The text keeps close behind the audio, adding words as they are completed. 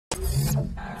Hi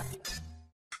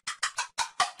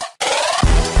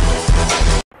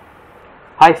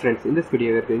friends, in this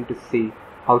video we are going to see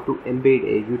how to embed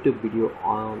a YouTube video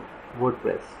on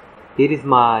WordPress. Here is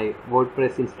my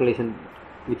WordPress installation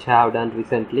which I have done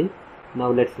recently.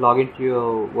 Now let's log into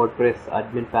your WordPress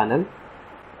admin panel.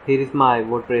 Here is my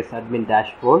WordPress admin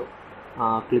dashboard.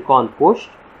 Click on post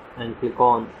and click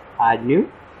on add new,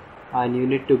 and you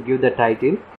need to give the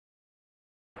title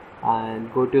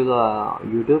and go to the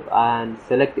YouTube and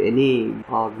select any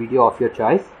video of your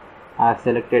choice. I have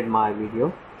selected my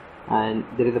video, and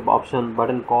there is an option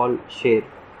button called share.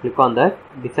 Click on that.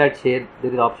 Beside share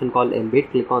there is an option called embed.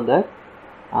 Click on that,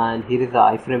 and here is the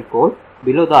iframe code.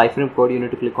 Below the iframe code you need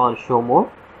to click on show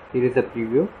more. Here is the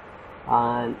preview,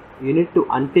 and you need to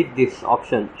untick this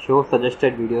option show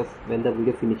suggested videos when the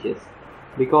video finishes,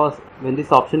 because when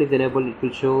this option is enabled it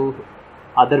will show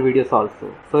other videos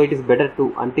also. So it is better to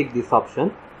untick this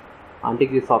option. And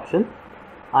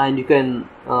you can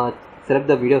select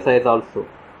the video size also.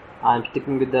 I am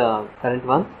sticking with the current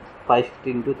one,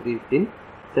 516 to 315.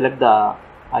 Select the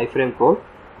iframe code,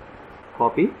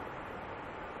 copy,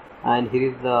 and here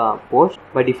is the post.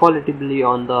 By default it will be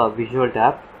on the visual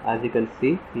tab. As you can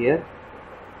see here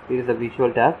is the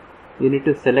visual tab. You need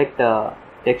to select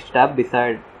text tab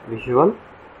beside visual,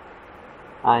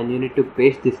 and you need to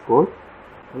paste this code.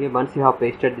 Okay, once you have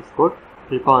pasted this code,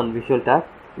 click on visual tab.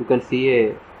 You can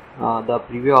see the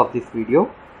preview of this video.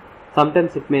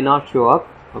 Sometimes it may not show up.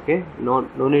 Okay,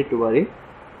 no need to worry.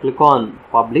 Click on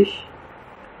publish,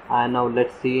 and now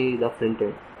let's see the front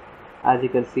end. As you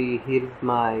can see, here is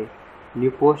my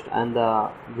new post and the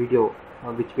video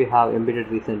which we have embedded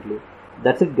recently.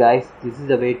 That's it guys, this is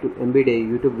the way to embed a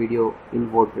YouTube video in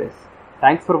WordPress.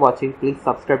 Thanks for watching. Please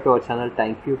subscribe to our channel.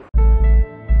 Thank you.